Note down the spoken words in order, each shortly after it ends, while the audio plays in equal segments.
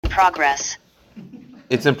progress.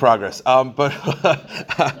 It's in progress. But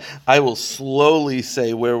I will slowly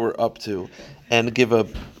say where we're up to and give a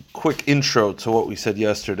quick intro to what we said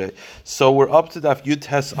yesterday. So we're up to Daf Yud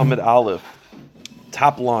Tes Amid Aleph,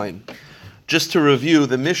 top line. Just to review,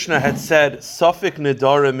 the Mishnah had said Safek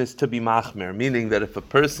Nedarim is to be machmer, meaning that if a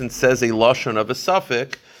person says a lashon of a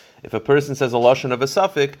Safek,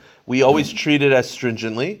 we always treat it as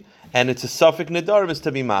stringently, and it's a Safek Nedarim is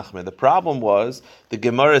to be machmer. The problem was, the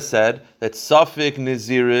Gemara said that Safek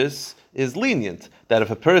Naziris is lenient, that if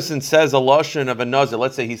a person says a lashon of a nazir,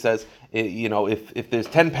 let's say he says, if there's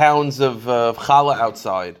 10 pounds of challah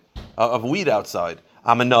outside, of wheat outside,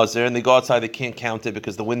 I'm a nazir, and they go outside, they can't count it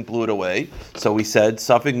because the wind blew it away. So we said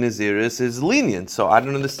Safek Naziris is lenient. So I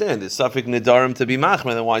don't understand. Is Safek Nedarim to be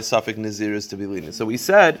machmer? Then why is Safek Naziris to be lenient? So we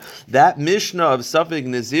said that Mishnah of Safek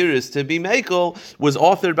Naziris to be mekel was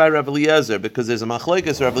authored by Rav Eliezer, because there's a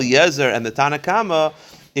machlokes Rav Eliezer and the Tanna Kama.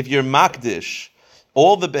 If you're makdish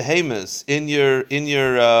all the behemoths in your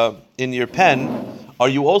pen, are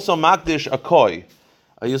you also makdish a koi?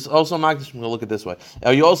 Are you also makdish? I'm going to look at this way.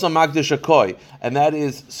 Are you also makdish a koi? And that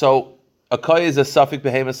is, so a koi is a suffix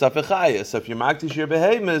behemoth, suffix chayah. So if you're makdish your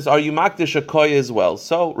behemoths, are you makdish a koi as well?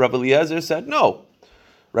 So Rav Eliezer said no.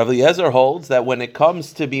 Rav Eliezer holds that when it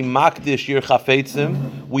comes to be makdish your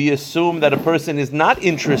chafetzim, we assume that a person is not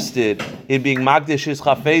interested in being makdish his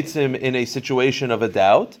chafetzim in a situation of a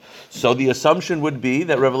doubt. So the assumption would be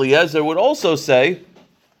that Rav Eliezer would also say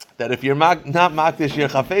that if you're not makdish your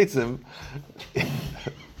chafetzim,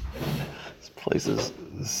 this place is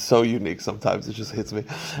so unique sometimes, it just hits me.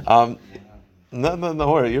 No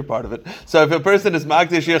worry, you're part of it. So if a person is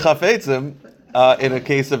makdish your chafetzim in a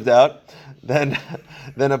case of doubt, then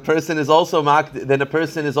a person is also going to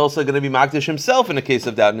be makdish himself in a case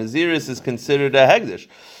of doubt. Naziris is considered a hegdish.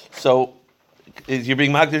 So you're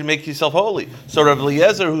being makdish, make yourself holy. So Rav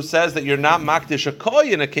Eliezer, who says that you're not makdish a koi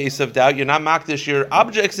in a case of doubt, you're not makdish your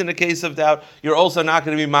objects in a case of doubt, you're also not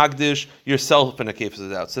going to be makdish yourself in a case of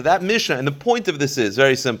doubt. So that Mishnah, and the point of this is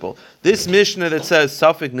very simple. This Mishnah that says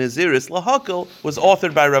Safek Naziris lahakal was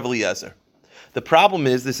authored by Rav Eliezer. The problem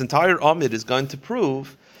is this entire Amid is going to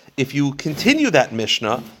prove if you continue that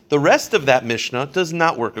Mishnah, the rest of that Mishnah does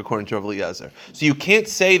not work according to Rav Eliezer. So you can't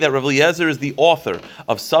say that Rav Eliezer is the author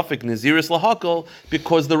of Safek Naziris Lahakal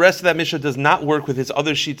because the rest of that Mishnah does not work with his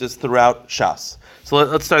other shittas throughout Shas. So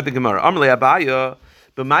let's start the Gemara. Amrle Abaya,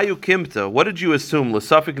 b'mayu kimta. What did you assume?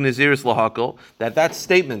 L'Safek Naziris Lahakal, that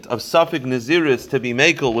statement of Safek Naziris to be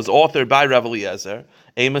mekel was authored by Rav Eliezer.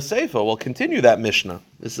 Ema Seifa. Well, continue that Mishnah.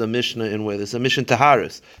 This is a Mishnah in where? This is a Mishnah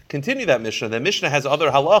Taharis. Continue that Mishnah. The Mishnah has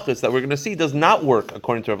other halachas that we're going to see does not work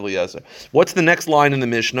according to Rav Eliezer. What's the next line in the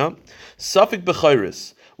Mishnah? Safek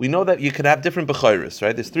B'chayris. We know that you can have different B'chayris,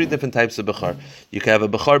 right? There's 3 different types of B'char. You can have a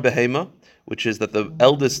B'char Behema, which is that the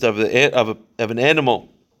eldest of an animal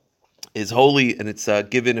is holy, and it's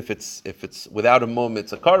given if it's without a mum,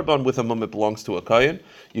 it's a karban. With a mum, it belongs to a kayin.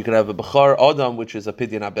 You can have a bachar adam, which is a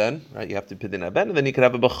pidyon aben, right? You have to pidyon aben, and then you can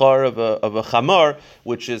have a bachar of a chamar,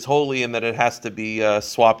 which is holy, and that it has to be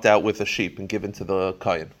swapped out with a sheep and given to the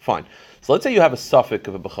kayin. Fine. So let's say you have a suffix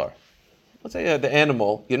of a bachar. Let's say the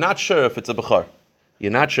animal, you're not sure if it's a bachar.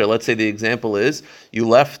 You're not sure. Let's say the example is you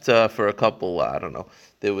left for a couple. I don't know.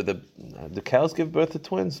 They were the cows give birth to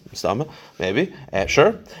twins? Some, maybe.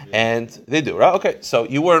 Sure. And they do, right? Okay, so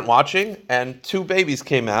you weren't watching, and 2 babies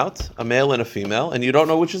came out, a male and a female, and you don't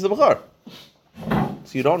know which is the bachar.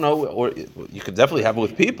 So you don't know, or you could definitely have it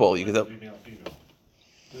with people. You could.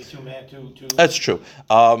 That's true.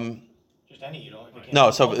 Just any,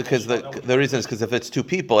 No, so because the reason is because if it's 2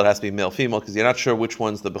 people, it has to be male, female, because you're not sure which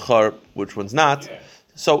one's the bachar, which one's not. Yeah.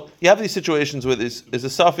 So you have these situations where there's a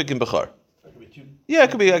suffix in bachar. Yeah,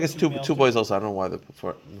 it could be, I guess, two boys also. I don't know why the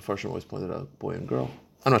first one always pointed out boy and girl.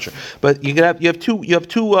 I'm not sure, but you have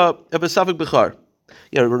two of a suffix bechar.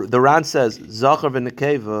 Yeah, the Ran says zachar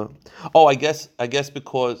v'nekeva. Oh, I guess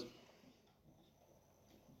because.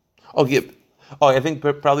 Oh yeah. Oh, I think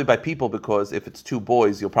probably by people, because if it's 2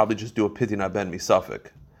 boys, you'll probably just do a pidyon aben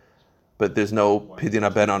misafik, but there's no pidyon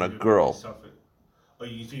aben on a girl. Oh,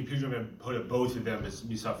 you pidyon aben put both of them as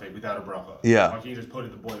misafik without a bracha. Yeah. Why can't you just put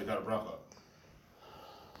the boy without a bracha?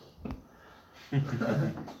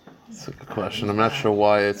 That's a good question. I'm not sure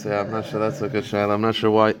why it's. I'm not sure. That's a good shayla. I'm not sure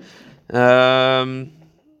why. I'm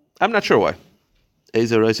not sure why.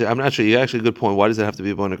 I'm not sure. You actually a good point. Why does it have to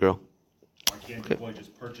be a boy and a girl? Why can't the boy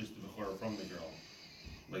just purchase the bechor from the girl,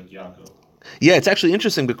 like Yaakov? Yeah, it's actually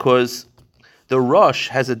interesting because the Rosh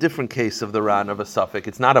has a different case of the Ran of a suffix.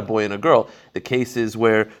 It's not a boy and a girl. The case is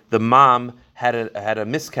where the mom had a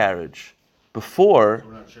miscarriage. before,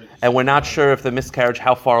 We're not sure. and we're not sure if the miscarriage,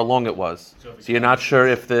 how far along it was. So you're not sure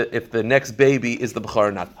if the next baby is the bechor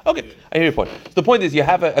or not. Okay, I hear your point. So the point is you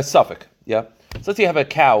have a suffix, yeah? So let's say you have a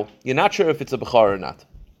cow, you're not sure if it's a bechor or not.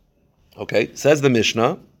 Okay, says the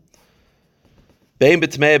Mishnah, Bein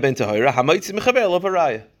b'tmei bein tahira, hamaitzi mechaber lo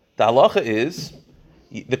v'raya. The halacha is,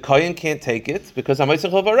 the kohen can't take it because hamaitzi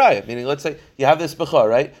mechaber v'raya. Meaning, let's say you have this bechor,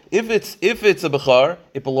 right? If it's a bechor,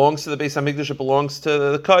 it belongs to the Beis Hamikdash, it belongs to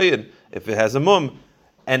the kohen. If it has a mum,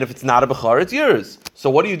 and if it's not a bechor, it's yours.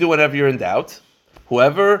 So what do you do whenever you're in doubt?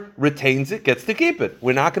 Whoever retains it gets to keep it.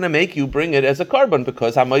 We're not going to make you bring it as a carbon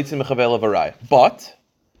because hamaitzi mechaber lo v'raya. But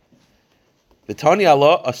v'tani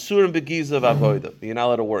Allah asurim begiza v'avoda. You're not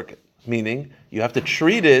allowed to work it. Meaning, you have to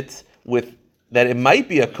treat it with that it might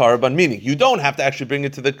be a carbon, meaning you don't have to actually bring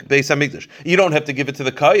it to the Beis HaMikdash. You don't have to give it to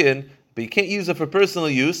the Kayin, but you can't use it for personal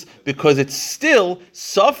use because it's still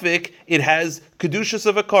suffix, it has kedushas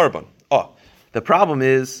of a carbon. Oh, the problem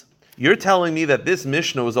is, you're telling me that this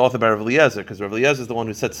Mishnah was authored by Rav Eliezer, because Rav Eliezer is the one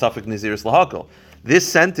who said suffix Naziris Lahakal.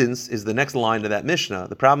 This sentence is the next line of that Mishnah.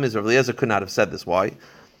 The problem is Rav Eliezer could not have said this. Why?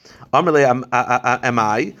 So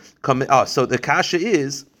the kasha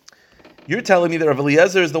is, you're telling me that Rav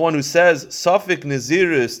Eliezer is the one who says suffix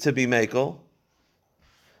Naziris to be mekel,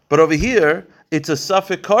 but over here it's a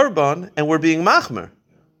suffix carbon and we're being machmer.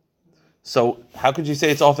 So how could you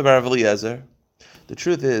say it's authored by Rav Eliezer? The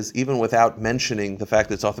truth is, even without mentioning the fact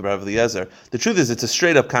that it's authored by Rav Eliezer, the truth is it's a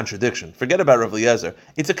straight up contradiction. Forget about Rav Eliezer.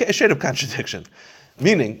 It's a straight up contradiction.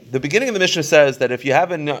 Meaning, the beginning of the Mishnah says that if you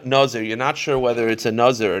have a nazir, you're not sure whether it's a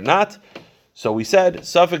nazir or not. So we said,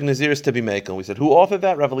 suffix nazir is to be mekel. We said, who authored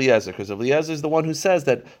that? Rav Eliezer, because Rav Eliezer is the one who says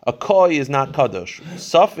that a koi is not kadosh.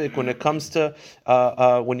 Suffix, when it comes to,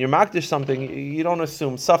 when you're makdish something, you don't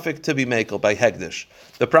assume suffix to be mekel by hegdish.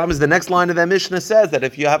 The problem is the next line of that Mishnah says that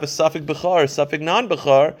if you have a suffix bechar, suffix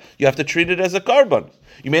non-bechar, you have to treat it as a carbon.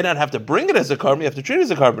 You may not have to bring it as a carbon, you have to treat it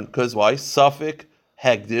as a carbon, because why? Suffix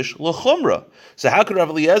hegdish l'chumra. So how could Rav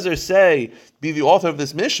Eliezer say, be the author of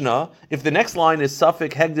this Mishnah, if the next line is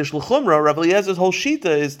suffix hegdish l'chumra, Rav Eliezer's whole shita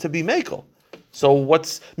is to be mekel. So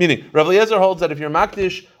meaning, Rav Eliezer holds that if you're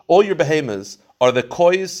makdish, all your behemoths, are the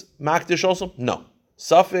kois makdish also? No.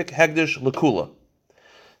 Suffix hegdish l'kula.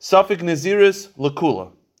 Suffix naziris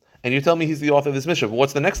l'kula. And you tell me he's the author of this Mishnah, but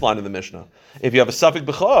what's the next line of the Mishnah? If you have a suffix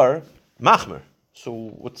bechar, machmer. So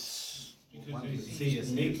what's... Because it's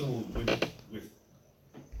mekel with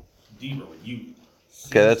Debra, with you.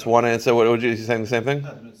 Okay, that's one answer. What would you saying the same thing?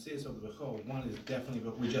 One is definitely,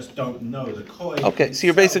 but we just don't know the koi. Okay, so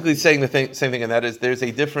you're basically saying the same thing, and that is there's a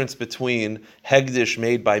difference between hegdish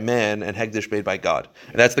made by man and hegdish made by God.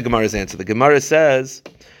 And that's the Gemara's answer. The Gemara says,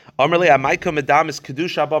 the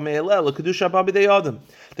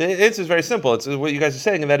answer is very simple. It's what you guys are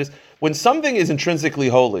saying, and that is when something is intrinsically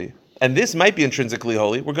holy, and this might be intrinsically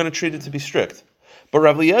holy, we're going to treat it to be strict. But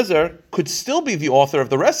Rav Eliezer could still be the author of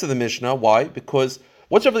the rest of the Mishnah. Why? Because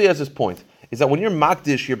what's Rav Eliezer's point? Is that when you're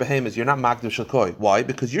makdish your behemoths, you're not makdish shakoi. Why?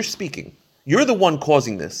 Because you're speaking. You're the one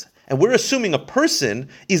causing this. And we're assuming a person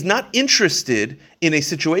is not interested in a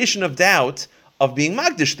situation of doubt of being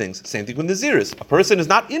makdish things. Same thing with Naziris. A person is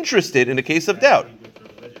not interested in a case of doubt.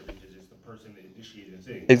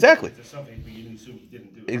 Exactly.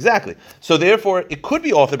 Exactly. So therefore, it could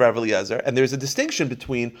be authored by Rav Eliezer, and there's a distinction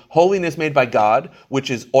between holiness made by God, which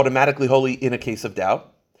is automatically holy in a case of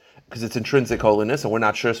doubt, because it's intrinsic holiness, and we're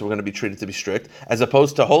not sure, so we're going to be treated to be strict, as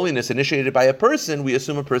opposed to holiness initiated by a person. We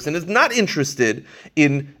assume a person is not interested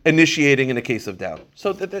in initiating in a case of doubt.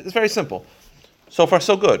 So it's very simple. So far,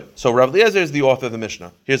 so good. So Rav Eliezer is the author of the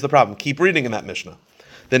Mishnah. Here's the problem. Keep reading in that Mishnah.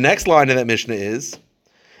 The next line in that Mishnah is,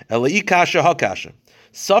 Elai kasha hakasha,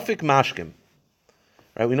 suffik mashkim.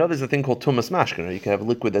 Right, we know there's a thing called tumas mashkin. Right? You can have a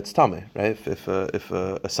liquid that's tameh. Right,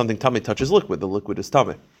 if something tameh touches liquid, the liquid is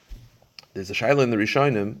tameh. There's a shaila in the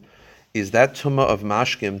Rishonim: is that tumah of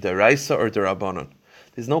mashkim deraisa or derabanan?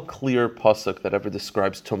 There's no clear pasuk that ever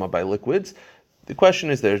describes tumah by liquids. The question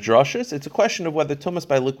is, there's drashas. It's a question of whether tumas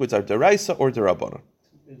by liquids are deraisa or derabanan.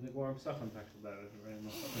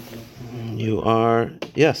 You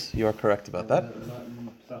are correct about that.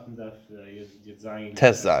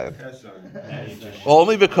 Tes Zayin.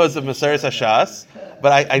 Only because of Meseres Hashas,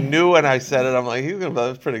 but I knew when I said it, I'm like,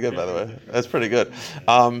 that's pretty good, by the way. That's pretty good.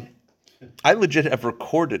 I legit have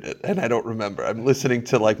recorded it, and I don't remember. I'm listening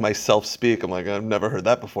to like myself speak. I'm like, I've never heard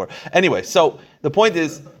that before. Anyway, so the point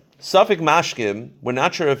is, Safik Mashkim, we're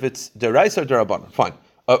not sure if it's Derais or Derabanan. Fine.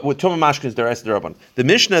 With Tumah Mashkin is Derais Derabanan. The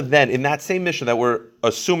Mishnah then, in that same Mishnah that we're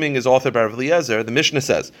assuming is authored by Rav Eliezer, the Mishnah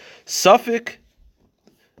says, Safik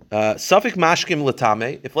mashkim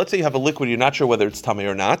latame. If let's say you have a liquid, you're not sure whether it's tame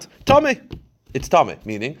or not. Tame. it's Tameh,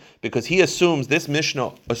 meaning, because he assumes, this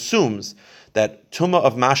Mishnah assumes that Tumah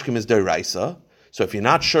of Mashkim is Deraisa. So if you're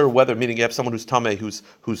not sure whether, meaning you have someone who's Tameh,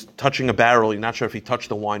 who's touching a barrel, you're not sure if he touched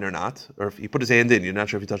the wine or not, or if he put his hand in, you're not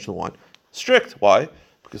sure if he touched the wine. Strict. Why?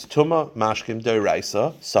 Because Tumah Mashkim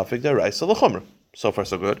Deraisa, Safik Deraisa L'chumra. So far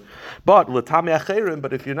so good. But L'tameh Acherim,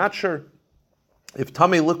 but if you're not sure if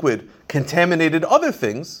Tameh liquid contaminated other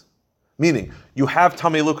things, meaning you have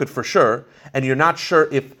Tameh liquid for sure, and you're not sure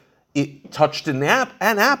if it touched an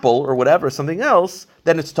apple or whatever, something else,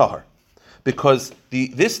 then it's tahar. Because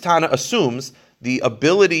this Tana assumes the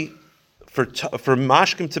ability for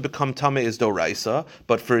mashkim to become tameh is doraisa,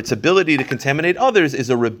 but for its ability to contaminate others is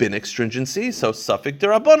a rabbinic stringency, so suffik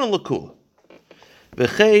derabanan lakula.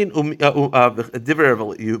 V'chein divrei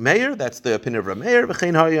Rav Meir, that's the opinion of Rav Meir.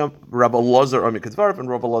 V'chein hayam Rabbi Elazar Ami Ketzvarov, and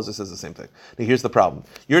Rabbi Elazar says the same thing. Now here's the problem: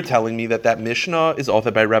 you're telling me that Mishnah is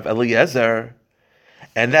authored by Rav Eliezer,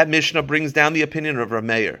 and that Mishnah brings down the opinion of Rav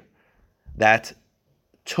Meir that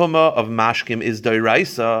Tumah of Mashkim is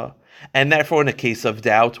Doiraisa, and therefore in a case of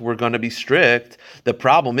doubt we're going to be strict. The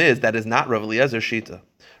problem is that is not Rav Eliezer's shita.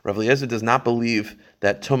 Rav Eliezer does not believe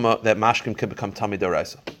that Mashkim can become Tamei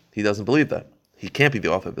Doiraisa. He doesn't believe that. He can't be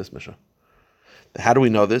the author of this Mishnah. How do we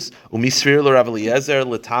know this? Umisfir Rav Eliezer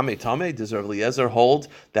l'tamei tamei. Does Rav Eliezer hold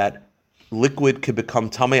that liquid could become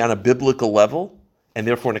tamei on a biblical level, and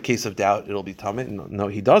therefore in a case of doubt it'll be tamei? No,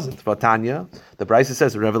 he doesn't. Vatanya, the Brisa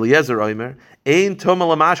says Rav Eliezer Omer ein tuma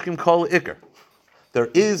lamashkim kol ikar. There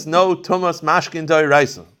is no tumas mashkin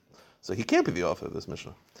doiraisa. So he can't be the author of this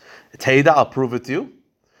Mishnah. Teida, I'll prove it to you.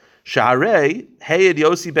 Sha'arei Heyed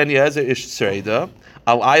Yossi ben Yezer ish tzreida.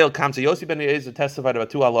 Al Ayel Kamsa. Yossi ben Yezer testified about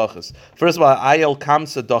two halachas. First of all, Ayel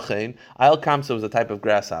Kamsa dochein. Ayel Kamsa was a type of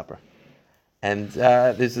grasshopper. And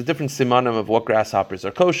there's a different simanim of what grasshoppers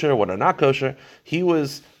are kosher, what are not kosher. He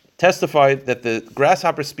was testified that the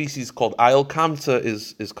grasshopper species called Ayel Kamsa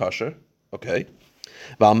is kosher. Okay.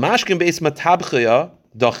 Val Mashkin beis matabchia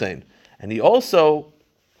dochein. And he also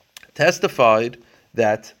testified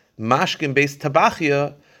that Mashkin beis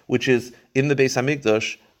tabachia, which is in the Beis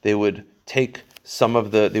Hamikdash, they would take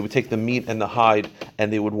the meat and the hide,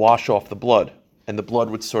 and they would wash off the blood, and the blood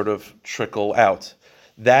would sort of trickle out.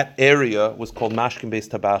 That area was called Mashkin Beis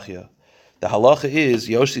Tabachia. The halacha is,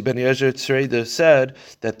 Yoshi ben Yezer Tzreida said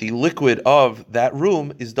that the liquid of that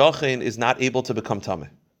room is not able to become tameh.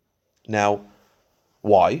 Now,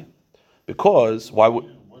 why? Because why would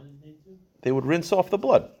What did they do? they would rinse off the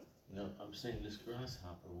blood? No, I'm saying this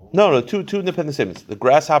grasshopper. No, two independent statements. The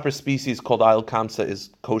grasshopper species called Ayel Kamsa is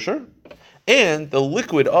kosher, and the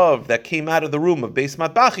liquid that came out of the room of Beis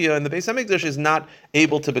Matbachia and the Beis Hamikdash is not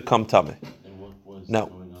able to become tameh. And what was No.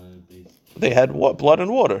 going on in the base? They had blood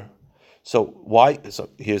and water. So why? So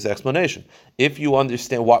here's the explanation. If you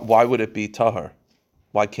understand why would it be tahar?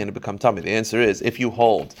 Why can't it become tameh? The answer is, if you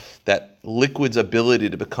hold that liquid's ability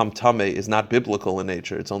to become tameh is not biblical in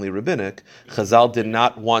nature, it's only rabbinic. Chazal did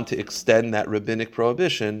not want to extend that rabbinic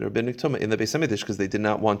prohibition, rabbinic tumah, in the Beis Hamikdash because they did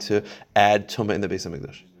not want to add tumah in the Beis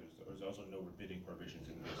Hamikdash. There's also no rabbinic prohibitions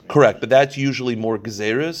in this. Correct, but that's usually more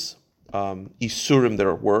gezeras, isurim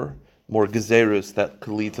there were, more gezeras that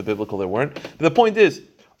could lead to biblical there weren't. But the point is,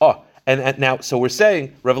 and now, so we're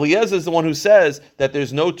saying, Rav Eliezer is the one who says that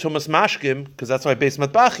there's no tumas mashkim, because that's why Beis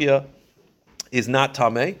Matbachia is not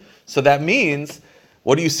tameh. So that means,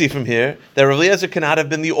 what do you see from here? That Rav Eliezer cannot have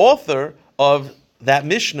been the author of that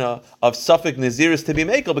Mishnah of Suffolk Naziris to be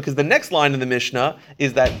Mekel, because the next line in the Mishnah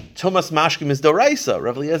is that tumas mashkim is doraisa.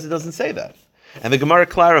 Rav Eliezer doesn't say that. And the Gemara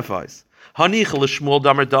clarifies. Hanich l'shmuel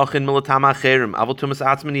damar dachin milatam acherim avol tumas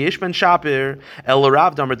atzmani yesh ben shapir el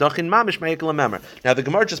rav damar dachin mamish me'ekel memer. Now the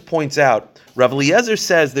Gemara just points out Rav Eliezer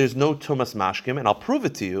says there's no tumas mashkim, and I'll prove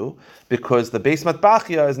it to you because the Beis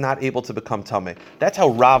Matbachia is not able to become tameh. That's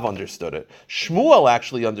how Rav understood it. Shmuel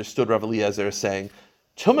actually understood Rav Eliezer as saying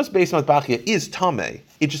tumas Beis Matbachia is tameh,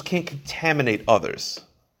 it just can't contaminate others.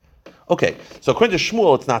 Okay, so according to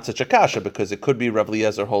Shmuel, it's not such a kasha because it could be Rav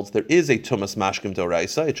Eliezer holds there is a tumas mashkim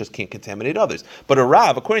doraisa, it just can't contaminate others. But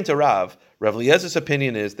according to Rav Eliezer's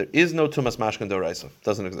opinion is there is no tumas mashkim doraisa, it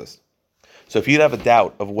doesn't exist. So if you'd have a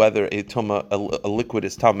doubt of whether a liquid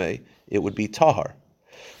is tameh, it would be tahar.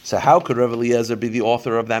 So how could Rav Eliezer be the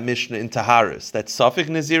author of that Mishnah in Taharis, that Safik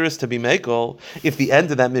Naziris to be Mekel, if the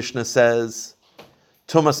end of that Mishnah says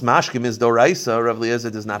tumas mashkim is doraisa? Rav Eliezer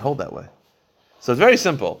does not hold that way. So it's very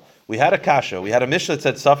simple. We had a kasha. We had a Mishnah that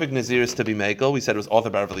said Safik Naziris to be Mekel. We said it was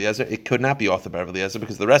authored by Rav Eliezer. It could not be authored by Rav Eliezer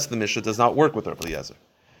because the rest of the Mishnah does not work with Rav Eliezer.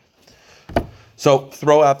 So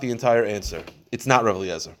throw out the entire answer. It's not Rav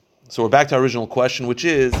Eliezer. So we're back to our original question, which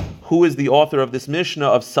is, who is the author of this Mishnah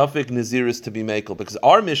of Safik Naziris to be Mekel? Because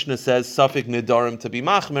our Mishnah says Safik Nidarim to be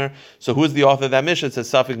Machmer. So who is the author of that Mishnah? It says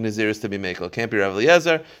Safik Naziris to be Mekel. It can't be Rav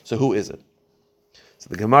Eliezer. So who is it? So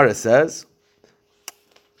the Gemara says,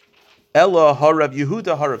 Ella Harav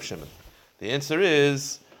Yehuda Harav Shimon. The answer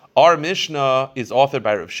is, our Mishnah is authored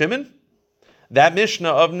by Rav Shimon. That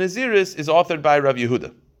Mishnah of Naziris is authored by Rav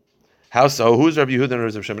Yehuda. How so? Who's Rav Yehuda and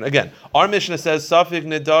who's Rav Shimon? Again, our Mishnah says Safik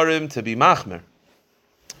Nidarim to be Machmer,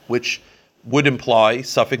 which would imply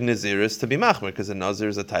Safik Naziris to be Machmer, because a Nazir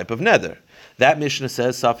is a type of neder. That Mishnah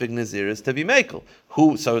says Safik Naziris to be Mekel.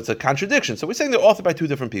 So it's a contradiction. So we're saying they're authored by two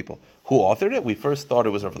different people. Who authored it? We first thought it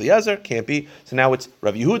was Rav Eliezer, can't be. So now it's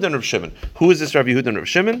Rav Yehuda and Rav Shimon. Who is this Rav Yehuda and Rav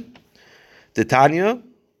Shimon? Titania,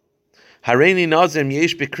 Hareini Nazir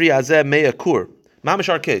Yesh Bikri Azeh Mea Kur. Mamish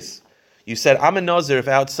our case. You said, I'm a Nazir if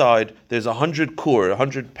outside there's 100 kur,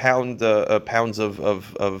 100 pounds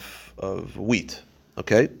of wheat.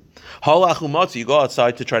 Okay? Halach umatzu, you go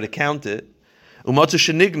outside to try to count it. Umatzu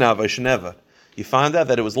shenignav sheneva. You find out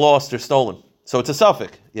that it was lost or stolen. So it's a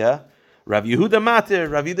suffix, yeah? Rav Yehuda matir,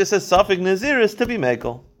 Rav Yehuda says suffix naziris to be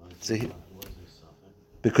mekel. See?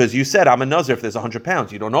 Because you said, I'm a Nazir if there's 100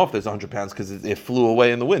 pounds. You don't know if there's 100 pounds because it flew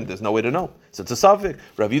away in the wind. There's no way to know. So it's a suffix.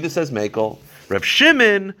 Rav Yehuda says mekel. Rav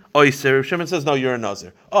Shimon, oiser. Rav Shimon says, no, you're a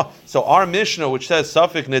Nazir. Oh, so our Mishnah, which says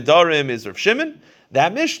suffix nedarim, is Rav Shimon.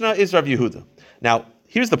 That Mishnah is Rav Yehuda. Now,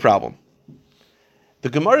 here's the problem. The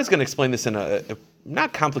Gemara is going to explain this in a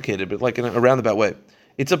not complicated, but like in a roundabout way.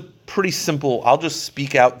 It's a pretty simple, I'll just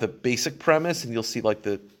speak out the basic premise and you'll see like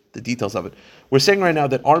the details of it. We're saying right now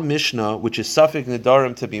that our Mishnah, which is Safik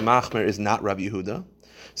Nedarim to be Machmer, is not Rabbi Yehuda.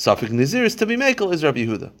 Safik Naziris to be Mekel is Rabbi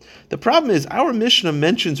Yehuda. The problem is our Mishnah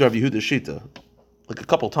mentions Rabbi Yehuda's Shita like a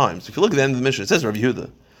couple times. If you look at the end of the Mishnah, it says Rabbi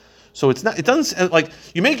Yehuda. So it doesn't, like,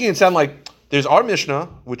 you're making it sound like there's our Mishnah,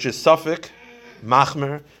 which is Safik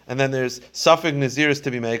Machmer, and then there's Safik Naziris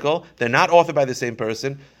to be Mekel. They're not authored by the same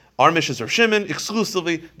person. Our Mishnah is Rav Shimon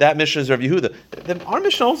exclusively. That Mishnah is Rav Yehuda. Then our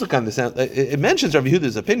Mishnah also kind of sounds, it mentions Rav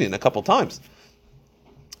Yehuda's opinion a couple times.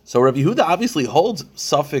 So Rav Yehuda obviously holds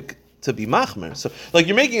Safik to be Machmer. So, like,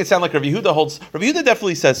 you're making it sound like Rav Yehuda holds. Rav Yehuda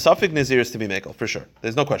definitely says Safik Naziris to be Mekel for sure.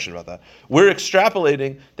 There's no question about that. We're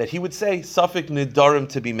extrapolating that he would say Safik Nidarim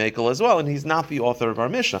to be Mekel as well, and he's not the author of our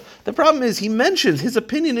Mishnah. The problem is he mentions his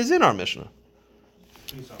opinion is in our Mishnah.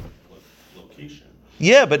 Based on location.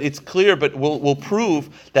 Yeah, but it's clear, but we'll prove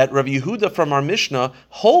that Rav Yehuda from our Mishnah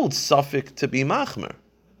holds Safik to be Machmer.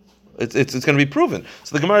 It's going to be proven.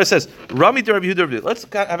 So the Gemara says, Rami to Rav Yehuda. Let's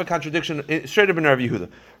have a contradiction straight up in Rav Yehuda.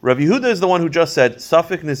 Rav Yehuda is the one who just said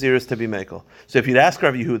Safik Naziris to be Mekel. So if you'd ask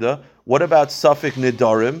Rav Yehuda, what about Safik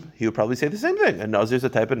Nidarim? He would probably say the same thing. And Nazir is a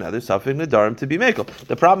type of Nazir, Safik Nidarim to be Mekel.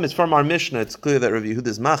 The problem is from our Mishnah, it's clear that Rav Yehuda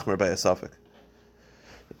is Machmer by a Safik.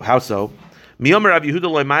 How so? Miyom Rav Yehuda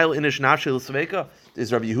loymail inish nafshei l'sveika.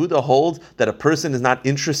 Does Rav Yehuda hold that a person is not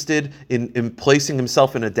interested in placing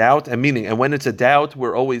himself in a doubt? And when it's a doubt,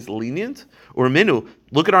 we're always lenient? Or minu,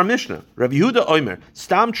 look at our Mishnah. Rav Yehuda oimer,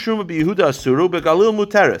 stam truma b'Yehuda asuru begalil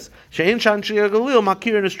muteres. She'en shan galil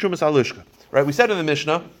makirin is trumas alishka. Right, we said in the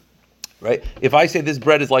Mishnah, right, if I say this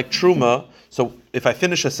bread is like truma, so if I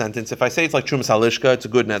finish a sentence, if I say it's like trumas halishka, it's a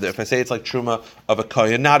good nether. If I say it's like truma of a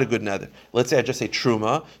kohen, not a good nether. Let's say I just say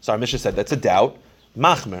truma, so our Mishnah said that's a doubt.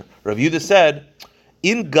 Machmer. Rav Yehuda said,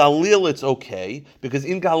 in Galil it's okay, because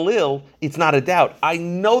in Galil it's not a doubt. I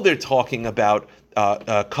know they're talking about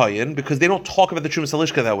kohen, because they don't talk about the trumas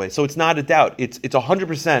halishka that way. So it's not a doubt. It's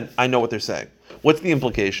 100%, I know what they're saying. What's the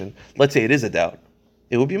implication? Let's say it is a doubt.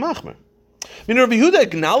 It would be machmer. I mean, Rabbi Yehuda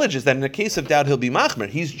acknowledges that in a case of doubt, he'll be machmer.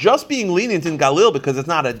 He's just being lenient in Galil because it's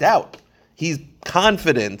not a doubt. He's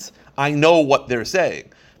confident, I know what they're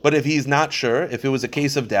saying. But if he's not sure, if it was a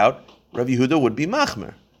case of doubt, Rabbi Yehuda would be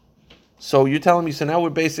machmer. So you're telling me, so now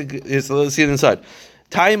we're basically, so let's see it inside.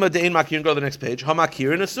 Taima dein makirin, go to the next page.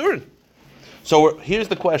 Hamakirin asurin. So here's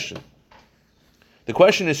the question. The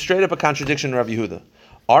question is straight up a contradiction to Rabbi Yehuda.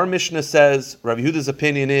 Our Mishnah says, Rabbi Yehuda's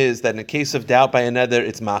opinion is that in a case of doubt by a neder,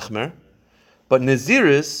 it's machmer. But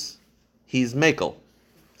Naziris, he's Mekel.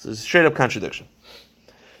 So it's a straight up contradiction.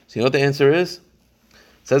 So you know what the answer is? It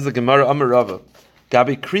says the Gemara Amar Rava.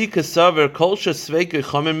 Gabi kri kasaver kol shesveika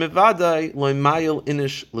chomer mevadai loy mayil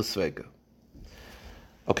inish l'sveika.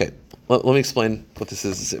 Okay, let me explain what this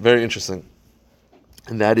is. It's very interesting.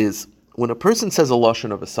 And that is, when a person says a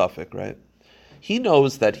lashon of a suffix, right? He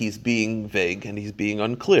knows that he's being vague and he's being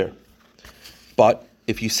unclear. But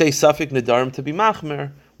if you say suffix nedarim to be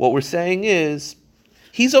machmer, what we're saying is,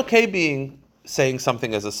 he's okay saying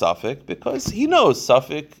something as a suffix because he knows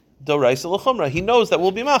suffix doraisa l'chumra. He knows that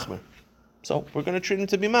we'll be machmer. So we're going to treat him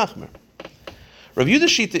to be machmer. Rav Yehuda's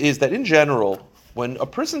shita is that in general, when a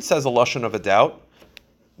person says a lashon of a doubt,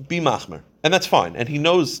 be machmer, and that's fine, and he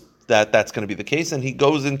knows that that's going to be the case, and he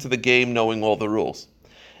goes into the game knowing all the rules,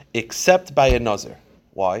 except by a nazir.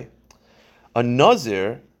 Why? A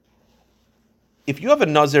nazir, if you have a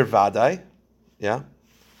nazir vadai, yeah,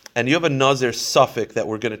 and you have a nazir suffix that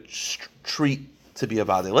we're going to treat to be a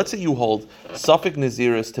vadai. Let's say you hold suffix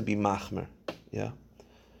naziris to be machmer, yeah.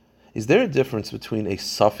 Is there a difference between a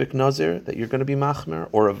suffix nazir that you're going to be machmer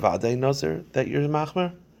or a vadai nazir that you're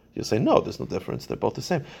machmer? You'll say, no, there's no difference. They're both the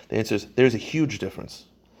same. The answer is, there's a huge difference.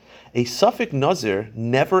 A suffix nazir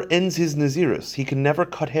never ends his naziris. He can never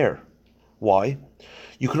cut hair. Why?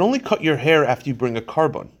 You can only cut your hair after you bring a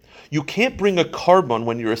carbon. You can't bring a carbon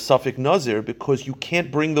when you're a suffix nazir because you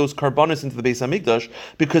can't bring those carbonis into the Beis Hamikdash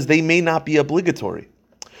because they may not be obligatory.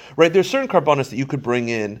 Right? There's certain carbonis that you could bring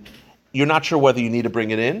in. You're not sure whether you need to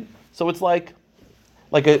bring it in. So it's like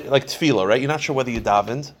tefillah, right? You're not sure whether you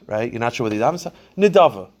davened, right? You're not sure whether you davened.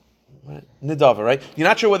 Nidava, right? Nidava, right? You're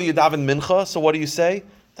not sure whether you davened mincha. So what do you say?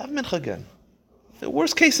 Daven mincha again. The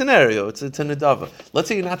worst case scenario, it's a nidava. Let's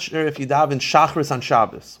say you're not sure if you daven shachris on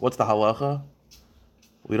Shabbos. What's the halacha?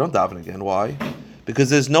 We don't daven again. Why? Because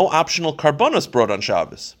there's no optional karbonos brought on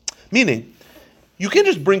Shabbos. Meaning, you can't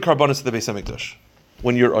just bring karbonos to the Beis Hamikdash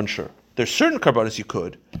when you're unsure. There's certain karbonos you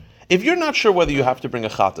could. If you're not sure whether you have to bring a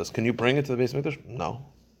chatas, can you bring it to the Beis Hamikdash? No.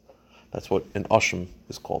 That's what an asham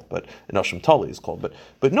is called, but an asham tali is called.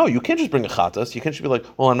 But no, you can't just bring a chatas. You can't just be like,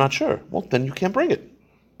 well, I'm not sure. Well, then you can't bring it.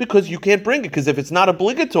 Because you can't bring it, because if it's not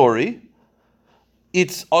obligatory,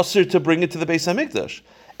 it's usher to bring it to the Beis Hamikdash.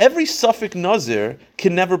 Every suffix nazir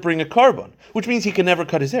can never bring a carbon, which means he can never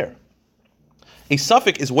cut his hair. A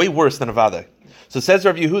suffix is way worse than a vadai. So says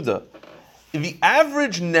Rav Yehuda, the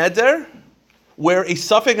average neder, where a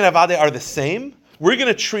suffix and a vadai are the same, we're going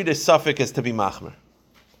to treat a suffix as to be machmer.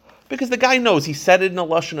 Because the guy knows, he said it in a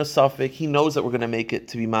lashon a suffix, he knows that we're going to make it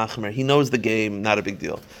to be machmer, he knows the game, not a big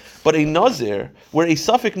deal. But a nazir, where a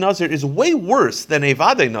suffix nazir is way worse than a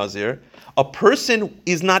vadai nazir, a person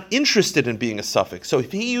is not interested in being a suffix. So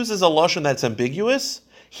if he uses a lashon that's ambiguous,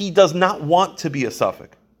 he does not want to be a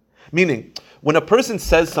suffix. Meaning, when a person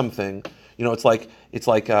says something, it's like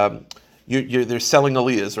they're selling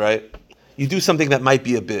aliyahs, right? You do something that might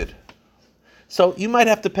be a bid. So you might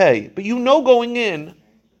have to pay, but going in,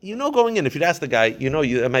 if you'd ask the guy,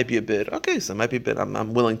 it might be a bid. Okay, so it might be a bid,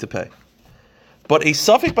 I'm willing to pay. But a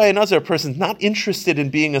suffix by another person is not interested in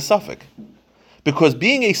being a suffix. Because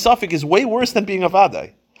being a suffix is way worse than being a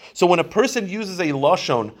vadai. So when a person uses a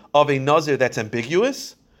lashon of a nazir that's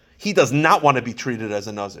ambiguous, he does not want to be treated as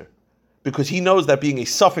a nazir. Because he knows that being a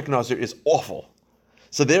suffix nazir is awful.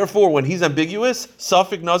 So therefore, when he's ambiguous,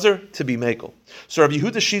 suffix nazir to be mekel. So Rav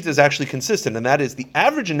Yehuda's sheet is actually consistent, and that is the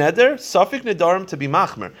average neder, suffix nedarim to be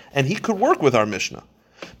machmer. And he could work with our Mishnah.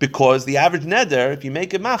 Because the average neder, if you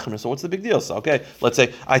make it machmer, so what's the big deal? So okay, let's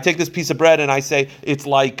say I take this piece of bread and I say it's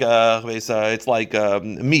like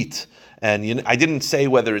meat, and I didn't say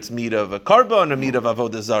whether it's meat of a carbon or meat of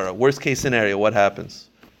avodah zara. Worst case scenario, what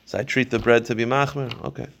happens? So I treat the bread to be machmer.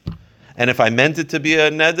 Okay, and if I meant it to be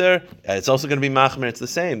a neder, it's also going to be machmer. It's the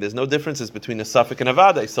same. There's no differences between a suffix and a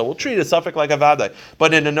vadai. So we'll treat a suffix like a vadai.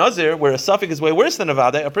 But in a nazir, where a suffix is way worse than a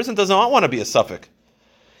vadai, a person does not want to be a suffix.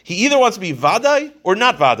 He either wants to be vadai or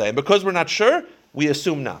not vadai, and because we're not sure, we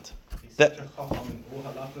assume not. That all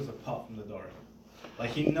halachas apart from the Dora. Like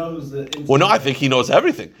he knows the. Well, no, I think he knows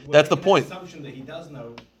everything. That's the point. Assumption that he does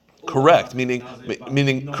know. Correct, meaning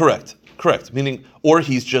correct, meaning, or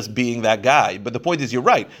he's just being that guy. But the point is, you're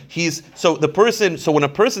right. So when a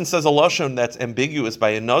person says a lashon that's ambiguous by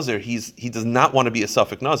a nazir, he does not want to be a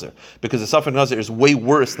suffix nazir because a suffix nazir is way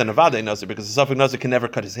worse than a vadai nazir because a suffix nazir can never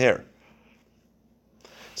cut his hair.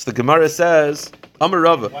 So the Gemara says, Amar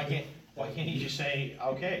Rava. Why can't he just say,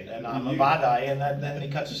 okay, then I'm a vadai, and then he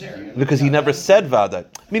cuts his hair? Because he never said vadai.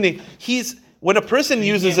 Meaning, when a person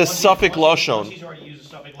uses a suffix lashon. He's already used a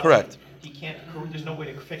suffix lashon. Correct. He can't. There's no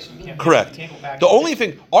way to fix it. Correct. He can't go back The only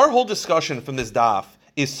thing, our whole discussion from this daf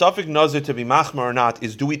is suffix nazir to be machmer or not.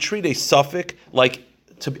 Is do we treat a suffix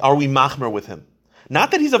are we machmer with him?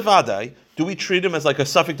 Not that he's a vadai. Do we treat him as like a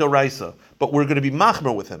suffix doraisa? But we're going to be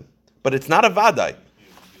machmer with him. But it's not a vadai.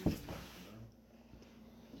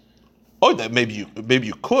 Oh, that maybe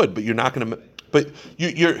you could, but you're not going to. But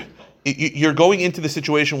you're going into the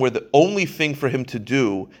situation where the only thing for him to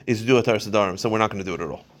do is to do a Taras Adarim, so we're not going to do it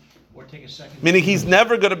at all. Or take a second. Meaning he's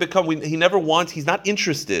never going to become. He's not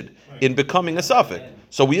interested in becoming a suffix.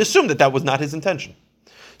 So we assume that was not his intention.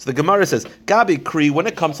 So the Gemara says, Gabi Kri, when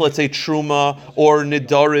it comes to, let's say, Truma or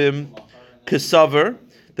Nidarim, Kesaver,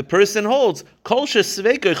 the person holds kol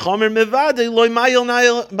shesveika chomer mevade loy mayil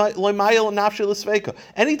nafshi l'sveika.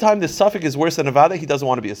 Anytime the suffix is worse than a vada, he doesn't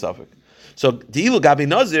want to be a suffix. So di'ilu gabi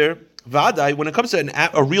nazir vadai. When it comes to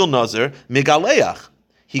a real nazir, megaleach,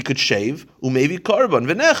 he could shave umevi korban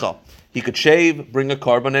v'nechal. He could shave, bring a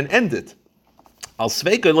korban, and end it. Al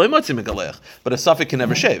sveika loy motzi megaleach. But a suffix can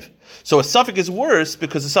never shave. So a suffix is worse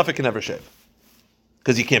because a suffix can never shave.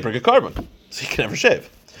 Because he can't bring a korban, so he can never shave.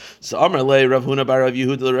 So Amar le Rav Huna bar Rav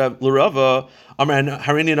Yehuda l'Rava Amar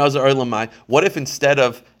Harini Nazar Olamai. What if instead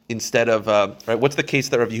of right? What's the case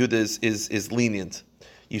that Rav Yehuda is lenient?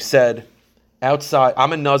 You said outside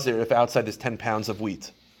I'm a nazir if outside there's 10 pounds of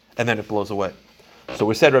wheat, and then it blows away. So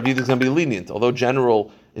we said Rav Yehuda is going to be lenient, although in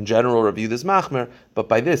general Rav Yehuda is machmer, but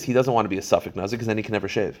by this he doesn't want to be a suffix nazir because then he can never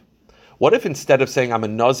shave. What if instead of saying I'm a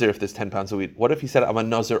nazir if there's 10 pounds of wheat, what if he said I'm a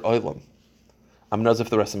nazir olam? I'm a nazir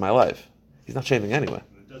for the rest of my life. He's not shaving anyway.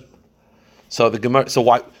 So the Gemara. So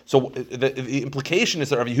why? So the implication is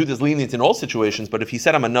that Rav Yehuda is lenient in all situations. But if he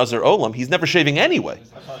said I'm a nazir olam, he's never shaving anyway.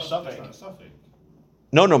 That's not a suffix. It's not a suffix.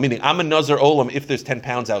 No, meaning I'm a nazir olam if there's 10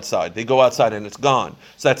 pounds outside. They go outside and it's gone.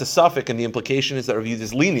 So that's a suffix, and the implication is that Rav Yehuda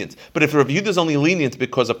is lenient. But if Rav Yehuda is only lenient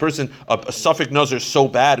because a suffix nazir is so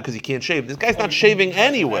bad because he can't shave, this guy's not shaving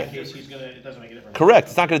anyway. In that case, it doesn't make a difference. Correct.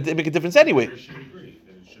 It's not going to make a difference anyway. I should agree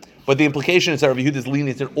that it should be. But the implication is that Rav Yehuda is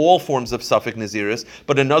lenient in all forms of suffix naziris.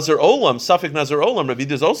 But a nazir olam, suffix nazir olam, Rav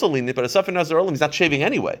Yehuda is also lenient. But a suffix nazir olam, he's not shaving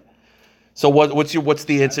anyway. So what's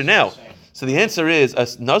the answer now? So the answer is a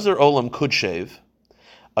nazir olam could shave.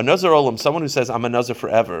 A nazir olam, someone who says I'm a nazir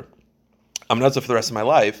forever, I'm a nazir for the rest of my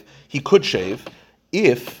life, he could shave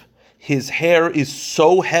if his hair is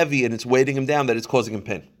so heavy and it's weighting him down that it's causing him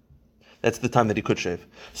pain. That's the time that he could shave.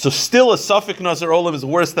 So still a suffix nazir olam is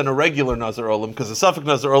worse than a regular nazir olam because a suffix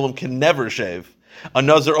nazir olam can never shave. A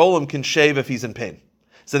nazir olam can shave if he's in pain.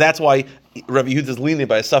 So that's why Rabbi Yehuda is lenient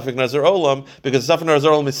by a suffix nazir olam, because a suffix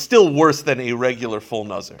nazir olam is still worse than a regular full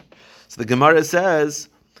nazir. So the Gemara says,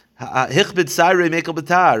 because if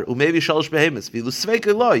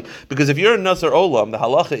you're a nazir olam, the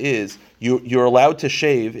halacha is you're allowed to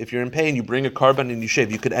shave. If you're in pain, you bring a korban and you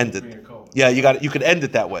shave. You could end it. Yeah, you could end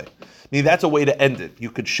it that way. I mean, that's a way to end it.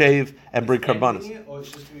 You could shave and bring karbanas.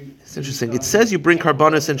 It's interesting. It says you bring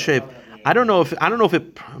karbanas and shave. I don't know if it.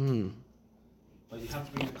 But you have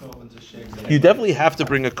to bring a korban to shave. You definitely have to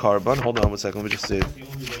bring a karban. Hold on one second. Let me just see. That's the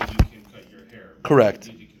only way you can cut your hair. Correct.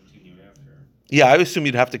 You need to continue after. Yeah, I assume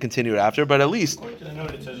you'd have to continue it after, but at least. According to the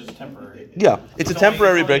note, it says it's temporary. Yeah, it's a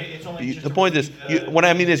temporary break. The point is, what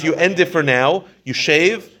I mean is, you end it for now. You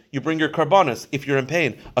shave. You bring your karbanas if you're in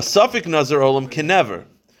pain. A suffix nazir olam can never.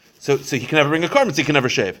 So he can never bring a korban, so he can never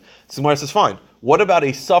shave. So Gemara says, fine. What about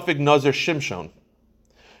a suffix nazir shimshon?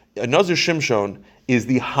 A nazir shimshon is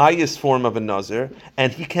the highest form of a nazir,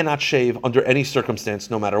 and he cannot shave under any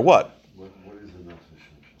circumstance, no matter what. What is a nazir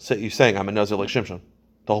shimshon? So you're saying I'm a nazir like Shimshon.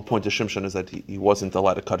 The whole point of Shimshon is that he wasn't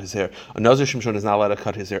allowed to cut his hair. A nazir Shimshon is not allowed to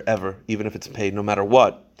cut his hair ever, even if it's paid, no matter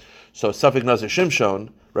what. So a suffix nazir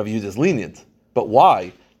Shimshon, Rav Yehuda is lenient. But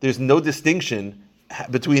why? There's no distinction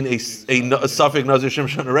between a suffix nazir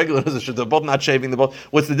shimshon and a regular nazir shimshon. They're both not shaving.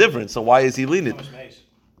 What's the difference? So why is he lenient?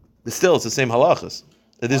 Still, it's the same halachas.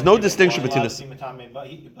 There's no distinction between this. Nazir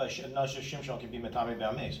shimshon can be matame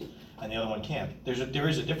b'ameis, and the other one can't. There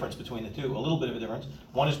is a difference between the two. A little bit of a difference.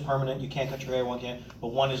 One is permanent. You can't cut your hair. One can't. But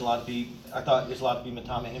one is allowed to be. I thought is allowed to be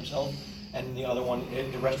matame himself, and the other one,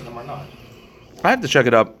 the rest of them are not. I have to check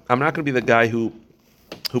it up. I'm not going to be the guy who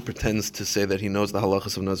pretends to say that he knows the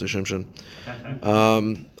halachas of nazir shimshon.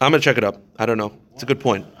 I'm going to check it up. I don't know. It's a good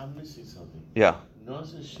point. I'm missing something. Yeah.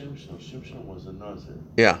 Nazir shimshon. Shimshon was a nazir.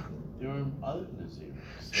 Yeah. There were other nazirs.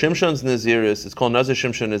 Shimshon's naziris, it's called nazir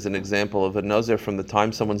shimshon, is an example of a nazir from the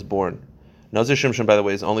time someone's born. Nazir shimshon, by the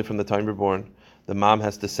way, is only from the time you're born. The mom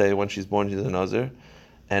has to say when she's born she's a nazir,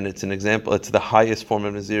 and it's an example. It's the highest form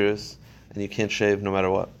of naziris, and you can't shave no matter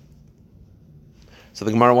what. So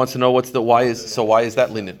the Gemara wants to know why is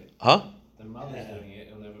that lenient? Huh? The mother's doing it,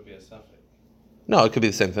 it'll never be a suffix. No, it could be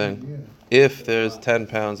the same thing. If there's 10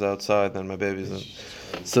 pounds outside, then my baby's in.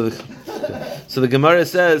 So the Gemara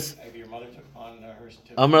says, Maybe your mother took on hers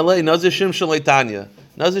too. Amar le nazir shimshon leitanya.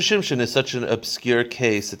 Nazir shimshon is such an obscure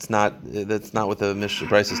case. That's not what the Mishnah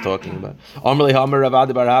Bryce is talking about. Amar le Amar Rav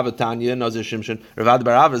Adi bar Hava Tanya nazir shimshon. Rav Adi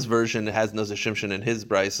bar Hava's version has nazir shimshon in his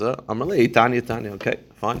Brysa. Amar le Tanya. Okay,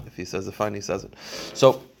 fine. If he says it, fine. He says it.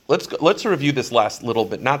 So let's review this last little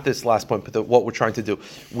bit. Not this last point, but what we're trying to do.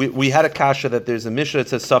 We had a kasha that there's a Mishnah that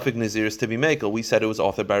says suffix nazir is to be mekel. We said it was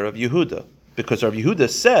authored by Rav Yehuda. Because Rav Yehuda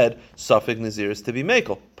said suffix nazir is to be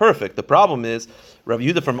mekel. Perfect. The problem is Rav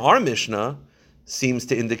Yehuda from our Mishnah seems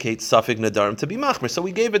to indicate Safek Nadarim to be Machmer. So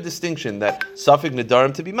we gave a distinction that Safek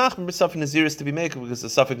Nadarim to be Machmer, but Safek Naziris to be Mekel, because the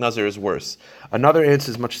Safek Nazir is worse. Another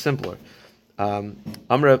answer is much simpler. Rav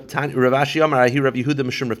Ashi Amar Ahi Rav Yehuda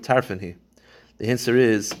Mishum Rav Tarfon. The answer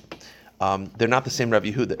is they're not the same Rav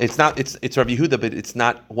Yehuda. It's Rav Yehuda, but it's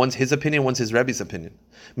not. One's his opinion, one's his Rebbe's opinion.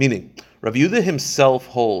 Meaning, Rav Yehuda himself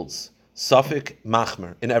holds Safek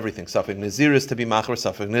Machmer in everything. Safek Naziris to be Machmer,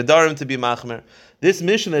 Safek Nadarim to be Machmer. This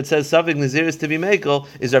mission that says Safek Naziris to be Mekel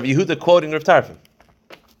is Rav Yehuda quoting Rav Tarfon.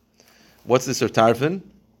 What's this Rav Tarfon?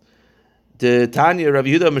 The Tanya Rav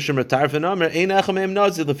Yehuda Mishum Rav Tarfon Amar Ein Echem Em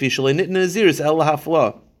Nazir Lefi Shalei Nitna Naziris El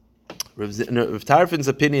Hafla. Rav Tarfon's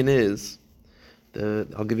opinion is,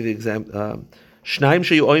 I'll give you the example. Shnaim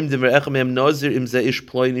sheyu oimdim ve'echem em nazir im ze ish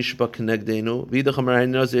ploi nishba kenegdenu v'idach amar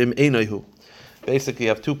nazir im einoihu. Basically, you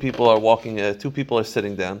have two people are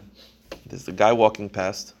sitting down. There's a guy walking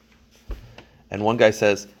past, and one guy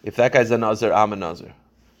says, "If that guy's a nazir, I'm a nazir."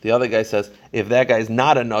 The other guy says, "If that guy's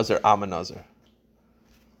not a nazir, I'm a nazir."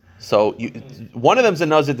 So one of them's a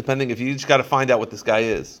nazir, depending if you just got to find out what this guy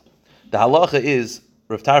is. The halacha is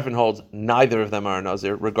Rav Tarfon holds neither of them are a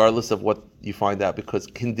nazir, regardless of what you find out, because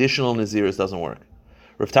conditional naziris doesn't work.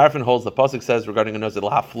 Rav Tarfon holds the pasuk says regarding a nazir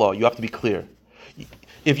l'hafla, you have to be clear.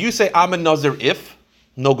 If you say I'm a nazir,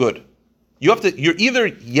 no good. You're either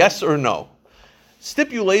yes or no.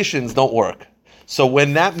 Stipulations don't work. So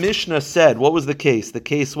when that Mishnah said, what was the case? The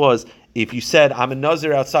case was, if you said, I'm a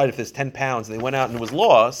Nazir outside, if there's 10 pounds, and they went out and it was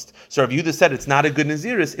lost, so Rav Yehuda said it's not a good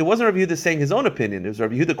Naziris, it wasn't Rav Yehuda saying his own opinion, it was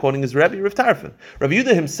Rav Yehuda quoting his Rebbe, Rav Tarfon. Rav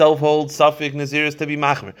Yehuda himself holds Safek Naziris to be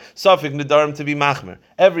Machmer, Safek Nadarim to be Machmer,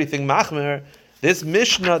 everything Machmer. This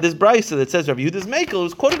Mishnah, this Brisa that says Rav Yehuda's Mekel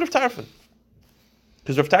was quoting Rav Tarfon.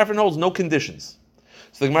 Because Rav Tarfon holds no conditions.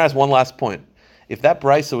 So the Gemara has one last point. If that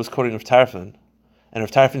Brisa was quoting Rav Tarfon, and Rav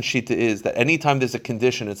Tarfon's shita is that anytime there's a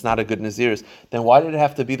condition, it's not a good Naziris, then why did it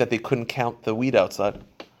have to be that they couldn't count the wheat outside?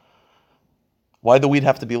 Why did the wheat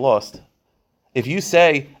have to be lost? If you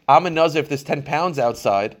say, I'm a Nazir if there's 10 pounds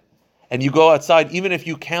outside, and you go outside, even if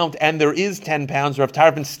you count and there is 10 pounds, Rav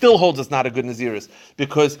Tarfon still holds it's not a good Naziris,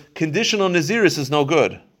 because conditional Naziris is no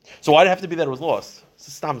good. So why did it have to be that it was lost?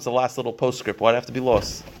 It's the last little postscript. Why did it have to be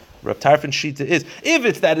lost? Rav Tarfon's shita is, if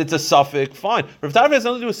it's that it's a suffix, fine. Rav Tarfon has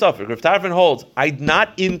nothing to do with suffix. Rav Tarfon holds, I'm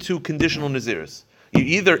not into conditional naziris. You're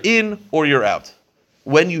either in or you're out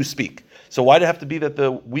when you speak. So why did it have to be that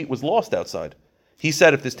the wheat was lost outside? He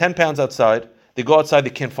said if there's 10 pounds outside, they go outside,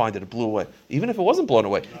 they can't find it. It blew away. Even if it wasn't blown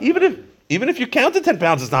away. Even if you counted 10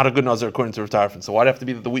 pounds, it's not a good nazir according to Rav Tarfon. So why did it have to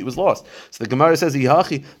be that the wheat was lost? So the Gemara says,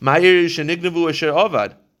 Yihachi, Ma'ir shenignavu asher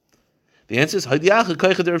avad. The answer is the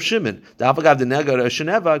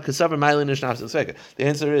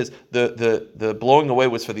answer is the blowing away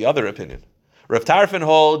was for the other opinion. Rav Tarfon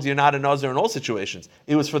holds you're not a nazir in all situations.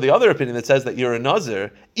 It was for the other opinion that says that you're a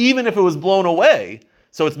nazir even if it was blown away.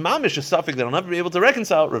 So it's mamish a suffix that I'll never be able to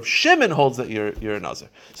reconcile. Rav Shimon holds that you're a nazir.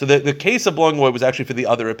 So the case of blowing away was actually for the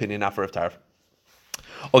other opinion, not for Rav Tarfon.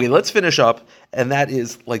 Okay, let's finish up, and that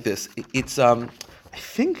is like this. It's I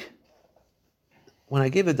think. When I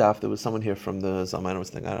gave the daf, there was someone here from the Zalmanos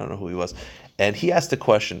thing, I don't know who he was, and he asked a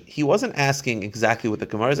question. He wasn't asking exactly what the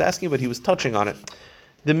Gemara is asking, but he was touching on it.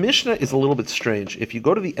 The Mishnah is a little bit strange. If you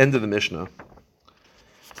go to the end of the Mishnah,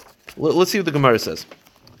 let's see what the Gemara says.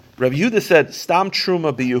 Rav Yehuda said, Stam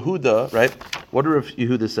Truma be Yehuda, right? What did Rav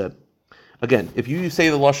Yehuda said? Again, if you say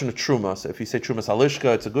the Lashon of Truma, so if you say Truma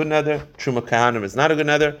Salishka, it's a good nether, Truma Kahanim is not a good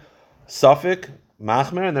nether, Safik,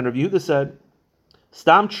 Machmer, and then Rav Yehuda said,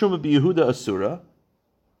 Stam Truma be Yehuda Asura,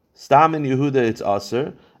 Stam in Yehuda it's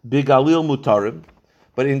Aser, Bi Galil Mutarim,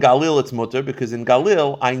 but in Galil it's Mutar, because in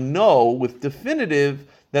Galil I know with definitive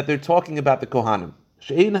that they're talking about the Kohanim.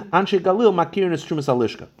 She'ein Anshe Galil Makirin is Trumas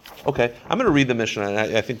Alishka. Okay, I'm going to read the Mishnah,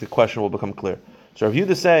 and I think the question will become clear. So Rav Yehuda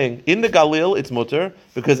is saying, in the Galil it's Mutar,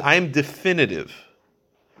 because I am definitive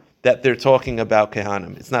that they're talking about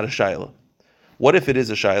Kohanim. It's not a Shaila. What if it is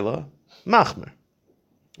a Shaila? Machmer.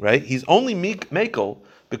 Right? He's only Mekel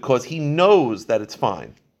because he knows that it's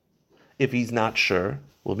fine. If he's not sure,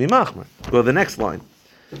 will be machmer. Go to the next line.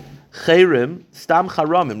 Chayrim, stam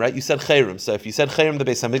charamim, right? You said chayrim. So if you said chayrim the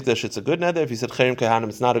Beis Hamikdash, it's a good nether. If you said chayrim kehanim,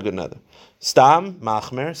 it's not a good nether. Stam,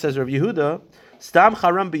 machmer, says Rav Yehuda, stam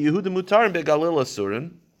charam be Yehuda mutarim be Galil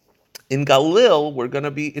asurin. In Galil,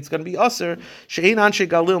 it's going to be aser. She'ein anshe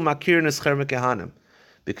Galil makirin es chayrim kehanim.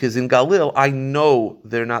 Because in Galil, I know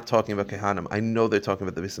they're not talking about kehanim. I know they're talking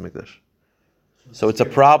about the Beis Hamikdash. So it's a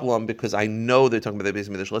problem because I know they're talking about the Beis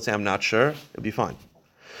Hamikdash. Let's say I'm not sure, it'll be fine.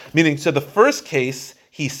 Meaning, so the first case,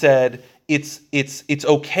 he said, it's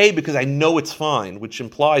okay because I know it's fine, which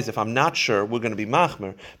implies if I'm not sure, we're going to be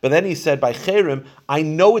machmer. But then he said, by Cherim, I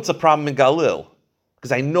know it's a problem in Galil.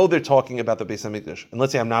 because I know they're talking about the Beis Hamikdash. And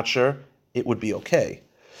let's say I'm not sure, it would be okay.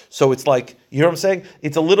 So it's like, you hear what I'm saying?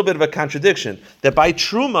 It's a little bit of a contradiction. That by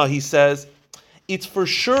Truma, he says, it's for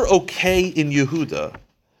sure okay in Yehuda,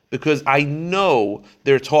 because I know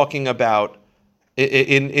they're talking about,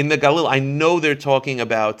 in the Galil, I know they're talking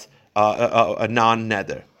about a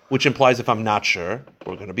non-neder, which implies if I'm not sure,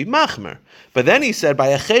 we're going to be machmer. But then he said, by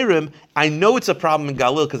Acherim, I know it's a problem in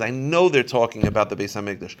Galil, because I know they're talking about the Beis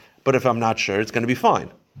Hamikdash. But if I'm not sure, it's going to be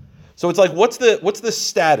fine. So it's like, what's the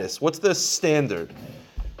status? What's the standard?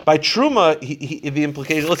 By Truma, the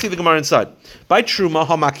implication, let's see the Gemara inside. By Truma,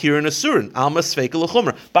 hamakir and asurin, alma sveika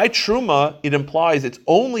l'chumra. By Truma, it implies it's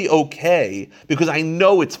only okay because I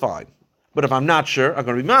know it's fine. But if I'm not sure, I'm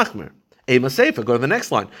going to be machmer. Ema seifa, go to the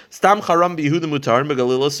next line. Stam charam b'Yehuda mutar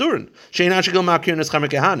megalil asurin. Shein hashigil makir neschem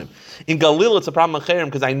kehanim. In Galil, it's a problem with Cherem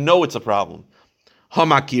because I know it's a problem.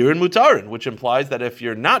 Hamakir and mutarin, which implies that if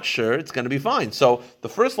you're not sure, it's going to be fine. So the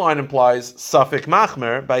first line implies suffik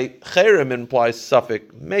machmer, by cherem implies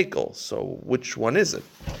suffik mekel. So which one is it?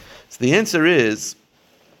 So the answer is,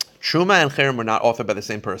 Truma and cherem were not authored by the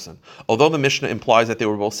same person. Although the Mishnah implies that they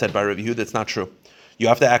were both said by Rav Yehuda, it's not true. You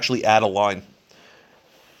have to actually add a line.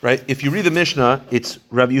 Right? If you read the Mishnah, it's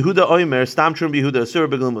Rav Yehuda oimer, stam trum b'Yehuda asur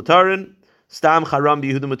begalil mutarin, stam charam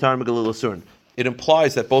b'Yehuda mutarin begalil asurin. It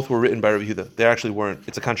implies that both were written by Rav Yehuda. They actually weren't.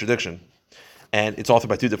 It's a contradiction. And it's authored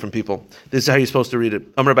by two different people. This is how you're supposed to read it.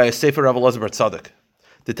 Amar by a Sefer Rav Elazar bar Tzadok.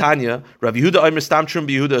 The Tanya, Rav Yehuda oimer stam trum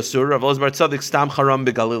b'Yehuda asur, Rav Elazar bar Tzadok stam charam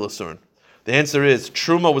begalil asurin. The answer is,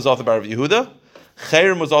 Truma was authored by Rav Yehuda,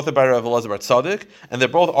 Cherem was authored by Rav Elazar bar Tzadok, and they're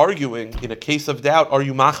both arguing, in a case of doubt, are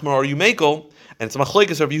you machmer, are you mekel? And it's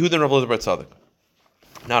machlekes Rav Yehuda and Rav Elazar bar Tzadok.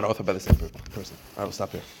 Not authored by the same person. I will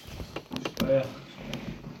stop here. Oh, yeah.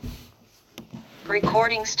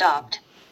 Recording stopped.